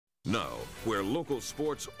Now, where local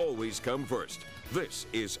sports always come first, this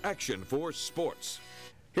is Action Force Sports.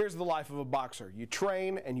 Here's the life of a boxer. You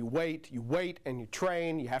train and you wait and you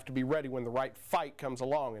train. You have to be ready when the right fight comes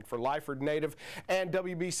along. And for Lyford native and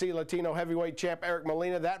WBC Latino heavyweight champ Eric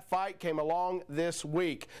Molina, that fight came along this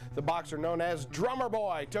week. The boxer known as Drummer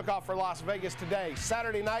Boy took off for Las Vegas today.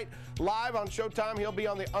 Saturday night, live on Showtime, he'll be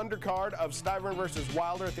on the undercard of Stivern versus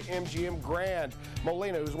Wilder at the MGM Grande.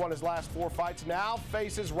 Molina, who's won his last 4 fights, now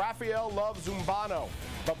faces Rafael Love Zumbano,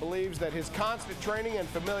 but believes that his constant training and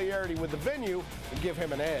familiarity with the venue will give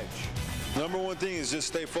him an edge. Number one thing is just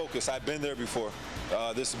stay focused. I've been there before.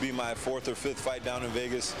 This will be my 4th or 5th fight down in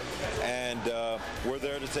Vegas, and we're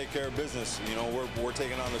there to take care of business. You know, we're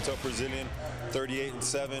taking on the tough Brazilian,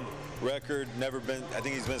 38-7 record. Never been. I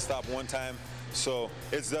think he's been stopped 1 time. So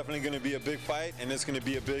it's definitely going to be a big fight, and it's going to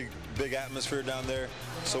be a big atmosphere down there.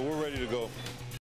 So we're ready to go.